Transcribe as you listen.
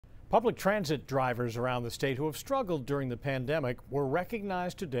Public transit drivers around the state who have struggled during the pandemic were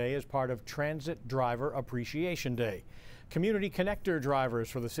recognized today as part of Transit Driver Appreciation Day. Community connector drivers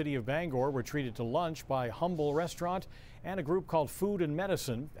for the City of Bangor were treated to lunch by Humble Restaurant and a group called Food and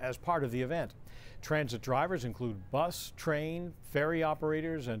Medicine as part of the event. Transit drivers include bus, train, ferry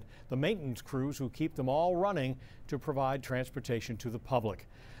operators, and the maintenance crews who keep them all running to provide transportation to the public.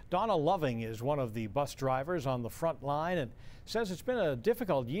 Donna Loving is one of the bus drivers on the front line and says it's been a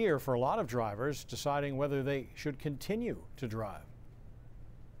difficult year for a lot of drivers deciding whether they should continue to drive.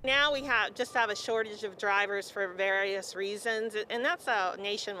 Now we just have a shortage of drivers for various reasons, and that's a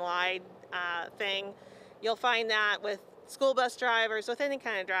nationwide thing. You'll find that with school bus drivers, with any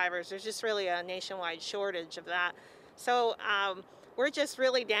kind of drivers, there's just really a nationwide shortage of that. So we're just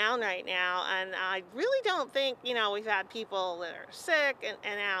really down right now, and I really don't think, we've had people that are sick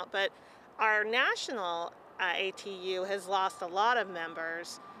and out, but our national ATU has lost a lot of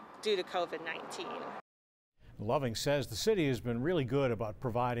members due to COVID-19. Loving says the city has been really good about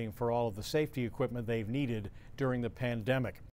providing for all of the safety equipment they've needed during the pandemic.